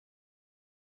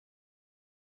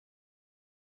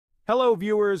Hello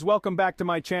viewers, welcome back to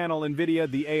my channel, Nvidia,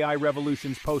 the AI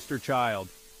revolution's poster child.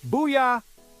 Booyah!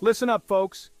 Listen up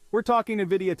folks, we're talking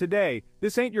Nvidia today.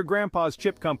 This ain't your grandpa's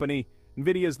chip company.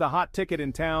 Nvidia's the hot ticket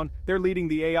in town. They're leading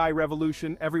the AI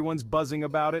revolution, everyone's buzzing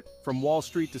about it. From Wall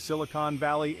Street to Silicon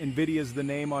Valley, Nvidia's the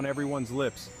name on everyone's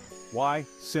lips. Why?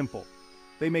 Simple.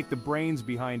 They make the brains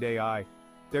behind AI.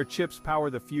 Their chips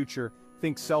power the future.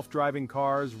 Think self-driving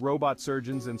cars, robot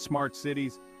surgeons, and smart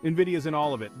cities. Nvidia's in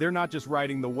all of it. They're not just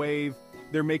riding the wave,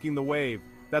 they're making the wave.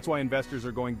 That's why investors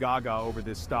are going gaga over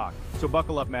this stock. So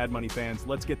buckle up, Mad Money fans,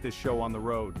 let's get this show on the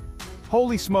road.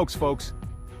 Holy smokes, folks.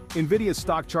 Nvidia's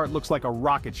stock chart looks like a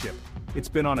rocket ship. It's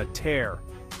been on a tear.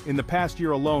 In the past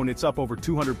year alone, it's up over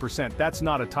 200%. That's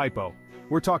not a typo.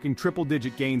 We're talking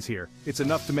triple-digit gains here. It's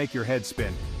enough to make your head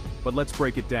spin. But let's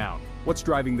break it down. What's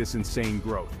driving this insane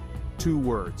growth? Two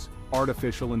words: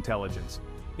 artificial intelligence.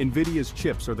 Nvidia's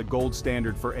chips are the gold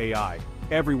standard for AI.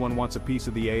 Everyone wants a piece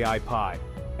of the AI pie.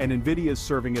 And Nvidia's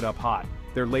serving it up hot.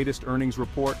 Their latest earnings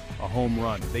report, a home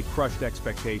run. They crushed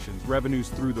expectations, revenues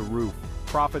through the roof,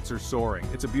 profits are soaring.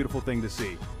 It's a beautiful thing to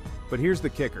see. But here's the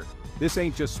kicker. This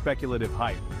ain't just speculative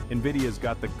hype. Nvidia's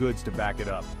got the goods to back it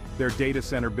up. Their data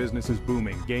center business is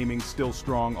booming, gaming still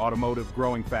strong, automotive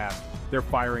growing fast. They're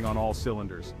firing on all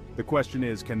cylinders. The question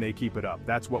is, can they keep it up?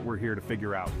 That's what we're here to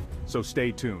figure out. So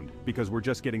stay tuned, because we're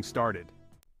just getting started.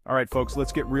 Alright folks,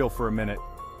 let's get real for a minute.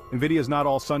 Nvidia's not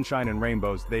all sunshine and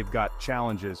rainbows, they've got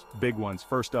challenges, big ones.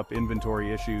 First up,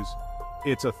 inventory issues.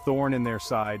 It's a thorn in their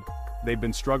side. They've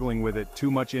been struggling with it. Too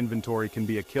much inventory can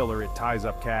be a killer, it ties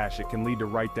up cash, it can lead to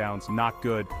write-downs, not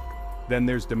good. Then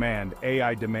there's demand.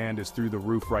 AI demand is through the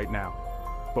roof right now.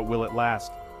 But will it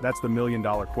last? That's the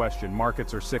million-dollar question.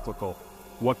 Markets are cyclical.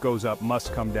 What goes up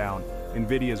must come down.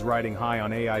 Nvidia's riding high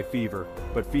on AI fever,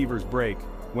 but fevers break.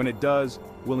 When it does,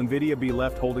 will Nvidia be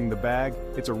left holding the bag?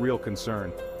 It's a real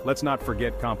concern. Let's not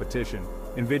forget competition.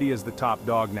 Nvidia's the top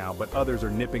dog now, but others are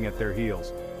nipping at their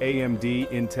heels. AMD,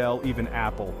 Intel, even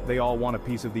Apple, they all want a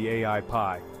piece of the AI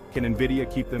pie. Can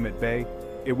Nvidia keep them at bay?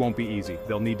 It won't be easy.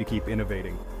 They'll need to keep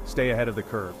innovating. Stay ahead of the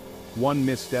curve. One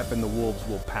misstep and the wolves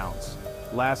will pounce.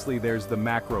 Lastly, there's the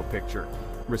macro picture.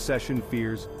 Recession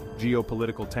fears,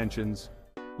 geopolitical tensions.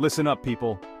 Listen up,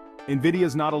 people.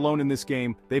 Nvidia's not alone in this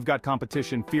game. They've got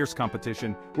competition, fierce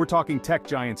competition. We're talking tech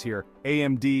giants here.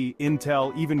 AMD,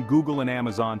 Intel, even Google and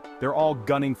Amazon. They're all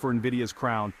gunning for Nvidia's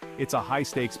crown. It's a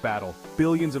high-stakes battle.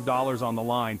 Billions of dollars on the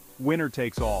line. Winner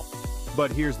takes all.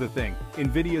 But here's the thing.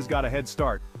 Nvidia's got a head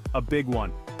start. A big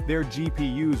one. Their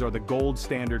GPUs are the gold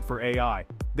standard for AI.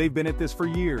 They've been at this for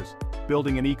years.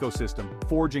 Building an ecosystem,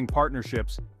 forging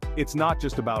partnerships. It's not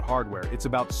just about hardware, it's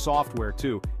about software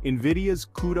too. Nvidia's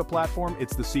CUDA platform,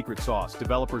 it's the secret sauce.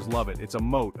 Developers love it, it's a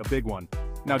moat, a big one.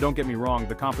 Now don't get me wrong,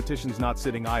 the competition's not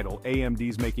sitting idle.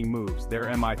 AMD's making moves. Their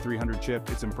MI300 chip,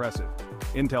 it's impressive.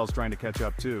 Intel's trying to catch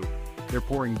up too. They're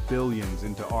pouring billions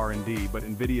into R&D, but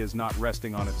Nvidia's not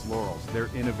resting on its laurels. They're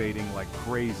innovating like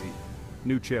crazy.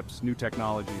 New chips, new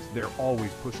technologies, they're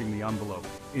always pushing the envelope.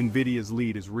 Nvidia's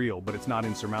lead is real, but it's not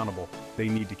insurmountable. They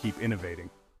need to keep innovating.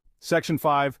 Section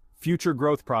 5, Future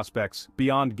Growth Prospects,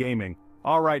 Beyond Gaming.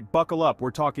 Alright, buckle up, we're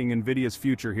talking Nvidia's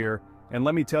future here. And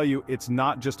let me tell you, it's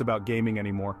not just about gaming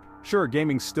anymore. Sure,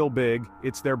 gaming's still big,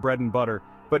 it's their bread and butter,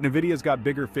 but Nvidia's got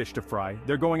bigger fish to fry.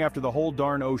 They're going after the whole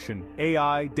darn ocean.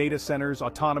 AI, data centers,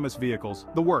 autonomous vehicles,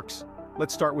 the works.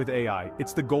 Let's start with AI.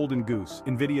 It's the golden goose.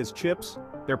 Nvidia's chips,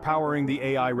 they're powering the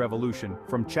AI revolution.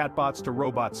 From chatbots to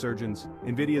robot surgeons,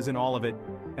 Nvidia's in all of it.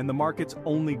 And the market's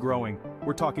only growing.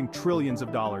 We're talking trillions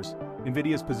of dollars.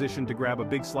 Nvidia's positioned to grab a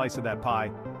big slice of that pie.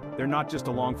 They're not just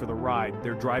along for the ride,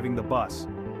 they're driving the bus.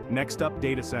 Next up,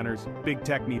 data centers. Big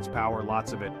tech needs power,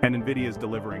 lots of it. And Nvidia's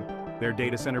delivering. Their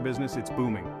data center business, it's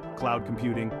booming. Cloud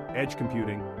computing, edge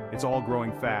computing, it's all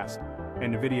growing fast.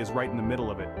 And Nvidia's right in the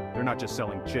middle of it. They're not just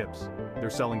selling chips. They're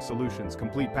selling solutions,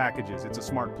 complete packages. It's a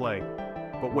smart play.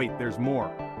 But wait, there's more.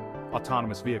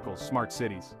 Autonomous vehicles, smart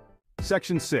cities.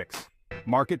 Section 6.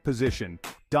 Market position.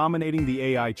 Dominating the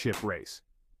AI chip race.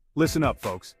 Listen up,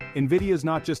 folks. Nvidia's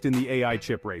not just in the AI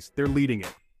chip race, they're leading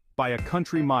it. By a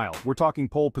country mile, we're talking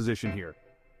pole position here.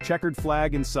 Checkered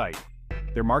flag in sight.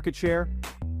 Their market share?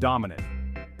 Dominant.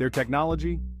 Their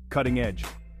technology? Cutting edge.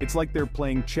 It's like they're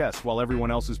playing chess while everyone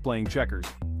else is playing checkers.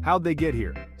 How'd they get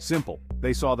here? Simple.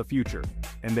 They saw the future.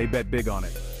 And they bet big on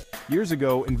it. Years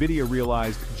ago, Nvidia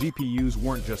realized GPUs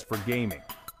weren't just for gaming.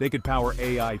 They could power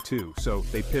AI too, so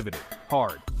they pivoted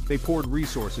hard. They poured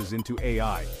resources into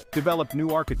AI, developed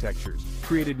new architectures,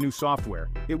 created new software.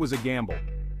 It was a gamble,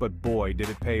 but boy did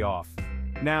it pay off.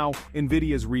 Now,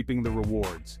 Nvidia's reaping the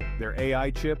rewards. Their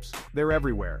AI chips, they're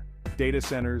everywhere. Data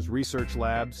centers, research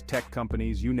labs, tech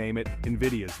companies, you name it,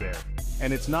 Nvidia's there.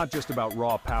 And it's not just about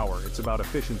raw power, it's about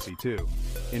efficiency too.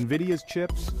 Nvidia's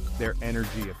chips, they're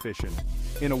energy efficient.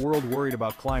 In a world worried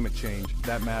about climate change,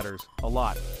 that matters a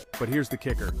lot. But here's the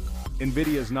kicker.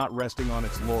 Nvidia's not resting on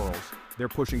its laurels. They're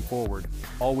pushing forward,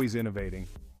 always innovating.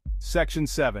 Section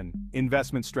 7,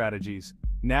 Investment Strategies.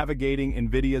 Navigating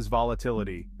Nvidia's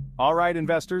volatility. All right,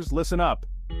 investors, listen up.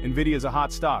 Nvidia's a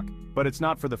hot stock, but it's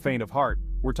not for the faint of heart.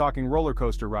 We're talking roller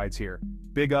coaster rides here.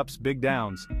 Big ups, big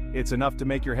downs. It's enough to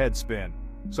make your head spin.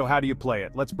 So how do you play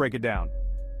it? Let's break it down.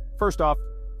 First off,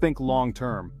 think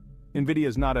long-term.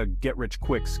 Nvidia's not a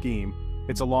get-rich-quick scheme.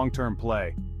 It's a long-term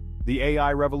play. The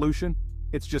AI revolution?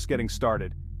 It's just getting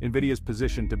started. Nvidia's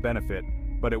positioned to benefit,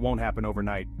 but it won't happen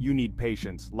overnight. You need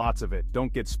patience, lots of it.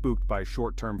 Don't get spooked by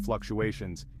short-term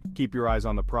fluctuations. Keep your eyes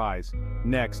on the prize.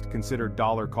 Next, consider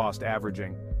dollar-cost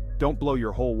averaging. Don't blow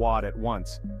your whole wad at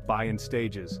once. Buy in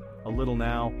stages. A little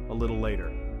now, a little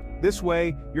later. This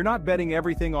way, you're not betting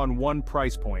everything on one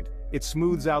price point. It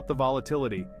smooths out the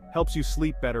volatility, helps you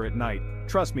sleep better at night.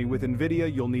 Trust me, with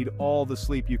Nvidia, you'll need all the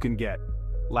sleep you can get.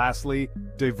 Lastly,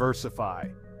 diversify.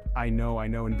 I know,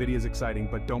 Nvidia's exciting,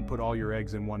 but don't put all your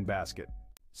eggs in one basket.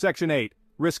 Section 8,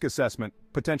 Risk Assessment,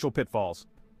 Potential Pitfalls.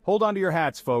 Hold on to your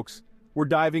hats, folks. We're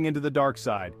diving into the dark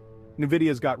side.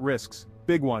 Nvidia's got risks,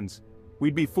 big ones.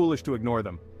 We'd be foolish to ignore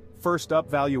them. First up,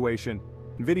 valuation.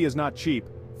 Nvidia's not cheap,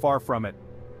 far from it.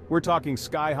 We're talking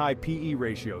sky-high PE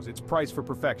ratios, it's priced for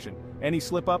perfection. Any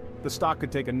slip-up, the stock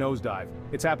could take a nosedive.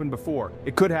 It's happened before,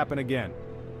 it could happen again.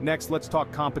 Next, let's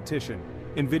talk competition.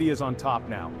 Nvidia's on top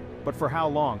now. But for how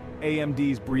long?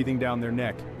 AMD's breathing down their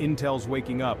neck, Intel's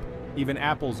waking up, even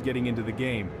Apple's getting into the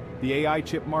game. The AI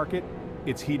chip market?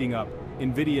 It's heating up.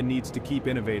 Nvidia needs to keep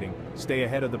innovating, stay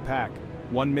ahead of the pack.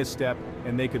 One misstep,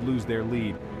 and they could lose their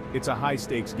lead. It's a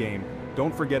high-stakes game.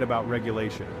 Don't forget about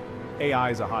regulation.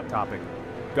 AI is a hot topic.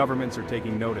 Governments are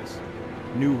taking notice.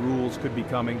 New rules could be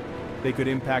coming. They could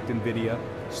impact Nvidia,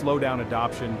 slow down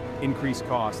adoption, increase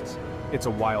costs. It's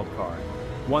a wild card,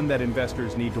 one that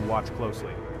investors need to watch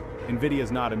closely. Nvidia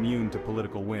is not immune to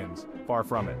political winds, far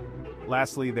from it.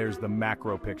 Lastly, there's the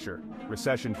macro picture.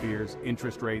 Recession fears,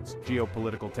 interest rates,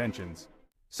 geopolitical tensions.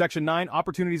 Section 9,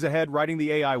 Opportunities Ahead, riding the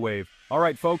AI wave. All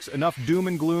right, folks, enough doom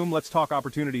and gloom, let's talk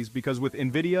opportunities, because with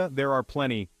Nvidia, there are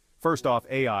plenty. First off,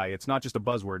 AI, it's not just a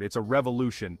buzzword, it's a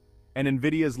revolution. And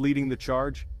Nvidia's leading the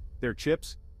charge. Their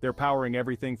chips, they're powering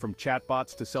everything from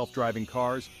chatbots to self-driving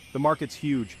cars. The market's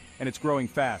huge, and it's growing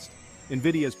fast.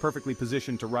 Nvidia is perfectly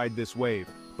positioned to ride this wave,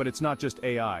 but it's not just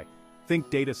AI. Think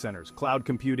data centers, cloud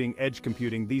computing, edge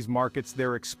computing, these markets,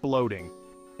 they're exploding.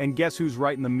 And guess who's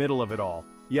right in the middle of it all?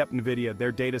 Yep, Nvidia,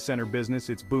 their data center business,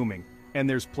 it's booming, and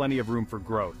there's plenty of room for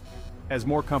growth. As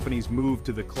more companies move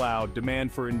to the cloud,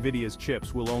 demand for Nvidia's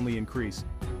chips will only increase.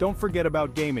 Don't forget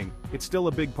about gaming. It's still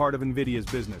a big part of Nvidia's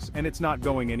business, and it's not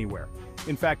going anywhere.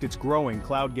 In fact, it's growing.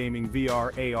 Cloud gaming,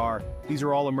 VR, AR, these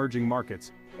are all emerging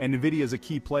markets, and Nvidia is a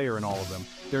key player in all of them.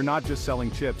 They're not just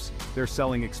selling chips, they're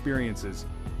selling experiences.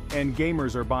 And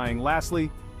gamers are buying.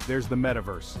 Lastly, there's the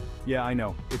metaverse. Yeah, I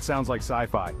know, it sounds like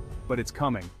sci-fi, but it's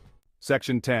coming.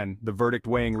 Section 10, the verdict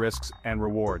weighing risks and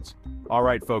rewards. All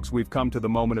right, folks, we've come to the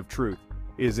moment of truth.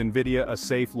 Is Nvidia a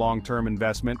safe long-term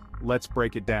investment? Let's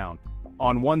break it down.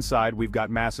 On one side, we've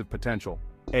got massive potential.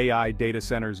 AI, data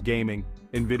centers, gaming.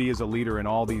 Nvidia's a leader in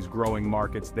all these growing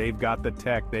markets. They've got the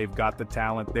tech, they've got the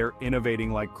talent, they're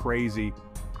innovating like crazy.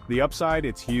 The upside,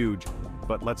 it's huge,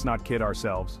 but let's not kid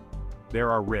ourselves. There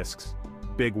are risks,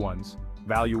 big ones.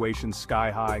 Valuations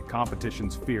sky high,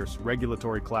 competition's fierce,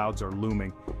 regulatory clouds are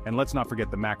looming, and let's not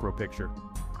forget the macro picture.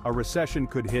 A recession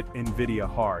could hit Nvidia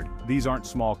hard. These aren't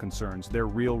small concerns, they're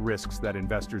real risks that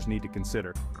investors need to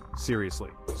consider.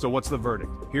 Seriously. So what's the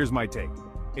verdict? Here's my take.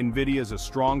 Nvidia's a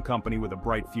strong company with a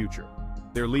bright future.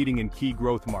 They're leading in key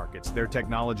growth markets, their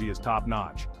technology is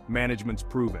top-notch, management's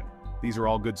proven. These are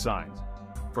all good signs.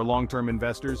 For long-term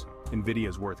investors,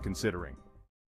 Nvidia's worth considering.